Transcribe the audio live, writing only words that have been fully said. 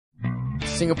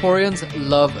Singaporeans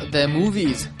love their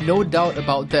movies, no doubt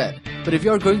about that. But if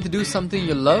you're going to do something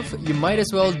you love, you might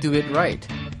as well do it right.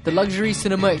 The luxury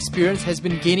cinema experience has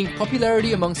been gaining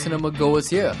popularity among cinema goers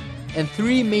here, and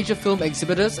three major film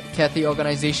exhibitors, Cathay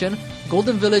Organisation,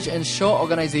 Golden Village and Shaw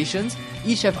Organisations,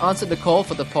 each have answered the call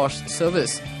for the posh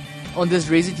service. On this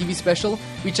R.age TV special,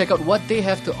 we check out what they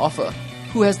have to offer.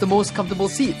 Who has the most comfortable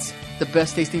seats, the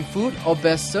best tasting food or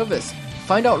best service?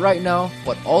 Find out right now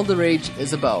what all the rage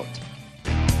is about.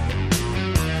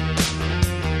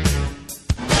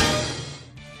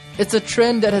 It's a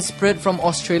trend that has spread from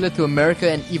Australia to America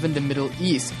and even the Middle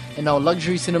East, and now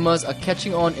luxury cinemas are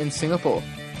catching on in Singapore.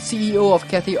 CEO of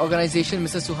Cathay Organisation,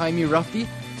 Mr. Suhaimi Rafdi,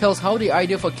 tells how the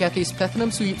idea for Cathay's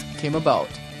Platinum Suite came about.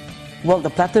 Well,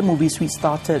 the Platinum Movie Suite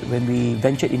started when we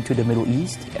ventured into the Middle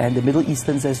East, and the Middle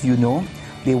Easterns, as you know,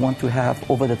 they want to have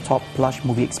over-the-top plush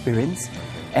movie experience.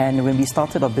 And when we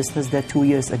started our business there 2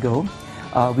 years ago,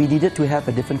 we needed to have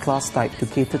a different class type to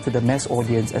cater to the mass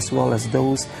audience as well as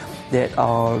those that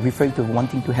are referring to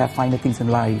wanting to have finer things in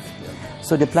life.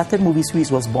 So the Platinum Movie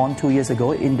Suite was born 2 years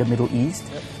ago in the Middle East.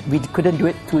 We couldn't do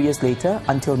it 2 years later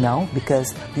until now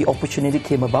because the opportunity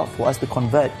came about for us to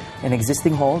convert an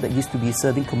existing hall that used to be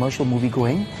serving commercial movie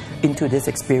going into this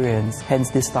experience.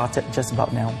 Hence this started just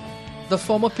about now. The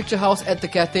former picture house at the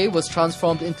Cathay was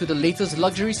transformed into the latest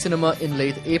luxury cinema in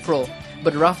late April.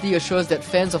 But Rafdi assures that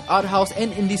fans of art house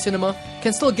and indie cinema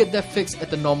can still get their fix at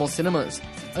the normal cinemas.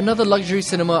 Another luxury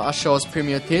cinema are Shaw's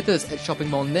Premier Theatres at Shopping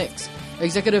Mall Next.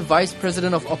 Executive Vice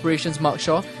President of Operations Mark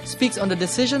Shaw speaks on the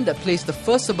decision that placed the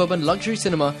first suburban luxury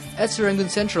cinema at Serangoon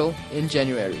Central in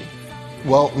January.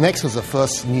 Well, Next was the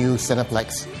first new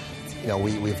Cineplex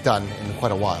we've done in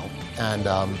quite a while. And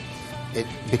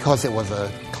because it was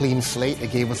a clean slate,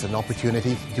 it gave us an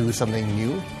opportunity to do something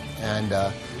new. And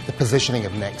the positioning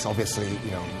of Next, obviously,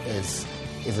 is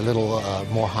a little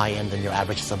more high-end than your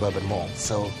average suburban mall.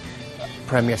 So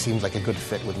Premier seems like a good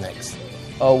fit with Next.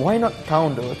 Why not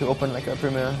town though, to open like a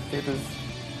Premier Theatres?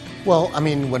 Well, I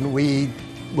mean, when we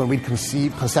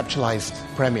conceptualized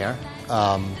Premier,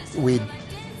 we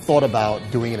thought about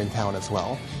doing it in town as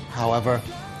well. However,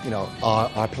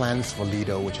 our plans for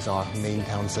Lido, which is our main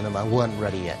town cinema, weren't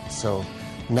ready yet. So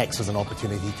Next was an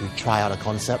opportunity to try out a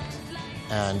concept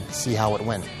and see how it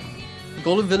went.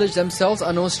 Golden Village themselves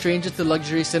are no stranger to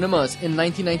luxury cinemas. In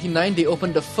 1999, they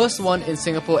opened the first one in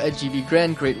Singapore at GV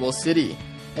Grand, Great Wall City.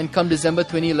 And come December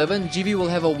 2011, GV will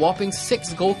have a whopping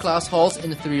 6 gold-class halls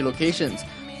in 3 locations.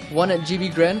 1 at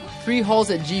GV Grand, 3 halls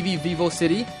at GV Vivo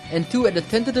City, and 2 at the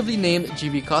tentatively named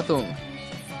GV Katong.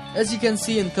 As you can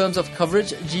see in terms of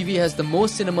coverage, GV has the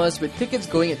most cinemas with tickets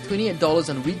going at $28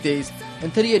 on weekdays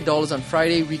and $38 on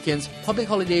Friday, weekends, public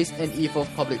holidays and eve of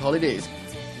public holidays.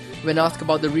 When asked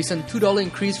about the recent $2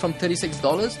 increase from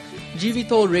 $36, GV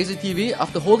told R.age TV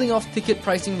after holding off ticket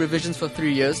pricing revisions for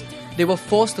 3 years, they were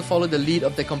forced to follow the lead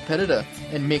of their competitor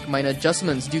and make minor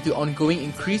adjustments due to ongoing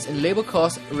increase in labour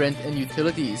costs, rent and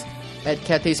utilities. At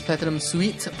Cathay's Platinum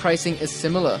Suites, pricing is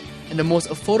similar, and the most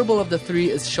affordable of the 3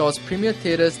 is Shaw's Premier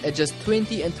Theatres at just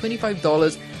 $20 and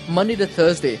 $25 Monday to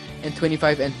Thursday, and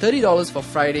 $25 and $30 for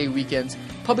Friday, weekends,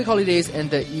 public holidays and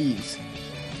the eves.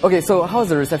 Okay, so how's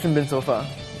the reception been so far?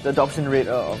 The adoption rate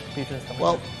of patrons coming?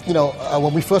 Well,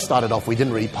 when we first started off, we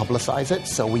didn't really publicize it,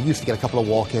 so we used to get a couple of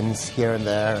walk-ins here and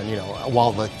there, and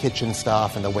while the kitchen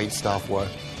staff and the wait staff were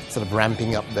sort of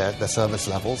ramping up their service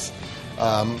levels.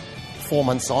 4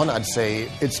 months on, I'd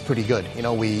say it's pretty good.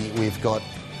 We've got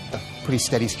a pretty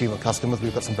steady stream of customers.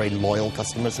 We've got some very loyal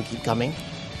customers who keep coming,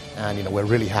 and we're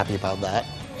really happy about that.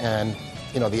 And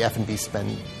the F&B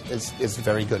spend is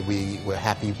very good. We're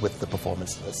happy with the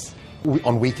performance of this.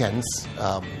 On weekends,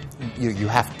 you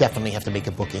definitely have to make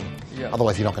a booking. Yeah.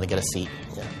 Otherwise, you're not going to get a seat.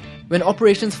 Yeah. When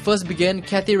operations first began,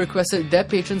 Cathay requested their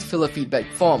patrons fill a feedback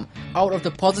form. Out of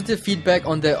the positive feedback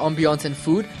on their ambience and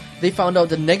food, they found out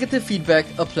the negative feedback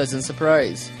a pleasant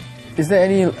surprise. Is there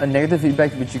any negative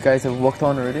feedback which you guys have worked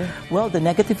on already? Well, the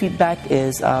negative feedback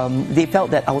is they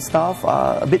felt that our staff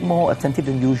are a bit more attentive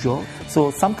than usual.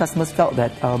 So some customers felt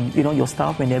that, your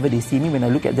staff, whenever they see me, when I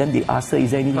look at them, they ask, "Sir,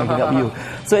 is there anything I can help you?"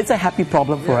 So it's a happy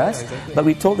problem for us. Exactly. But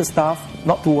we told the staff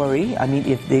not to worry. I mean,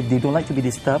 if they don't like to be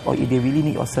disturbed or if they really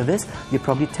need your service, they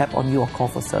probably tap on you or call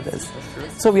for service.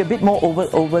 So we're a bit more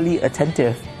overly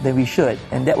attentive than we should.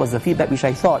 And that was the feedback which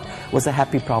I thought was a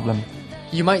happy problem.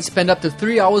 You might spend up to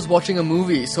 3 hours watching a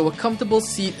movie, so a comfortable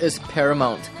seat is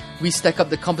paramount. We stack up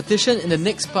the competition in the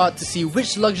next part to see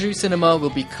which luxury cinema will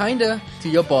be kinder to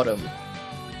your bottom.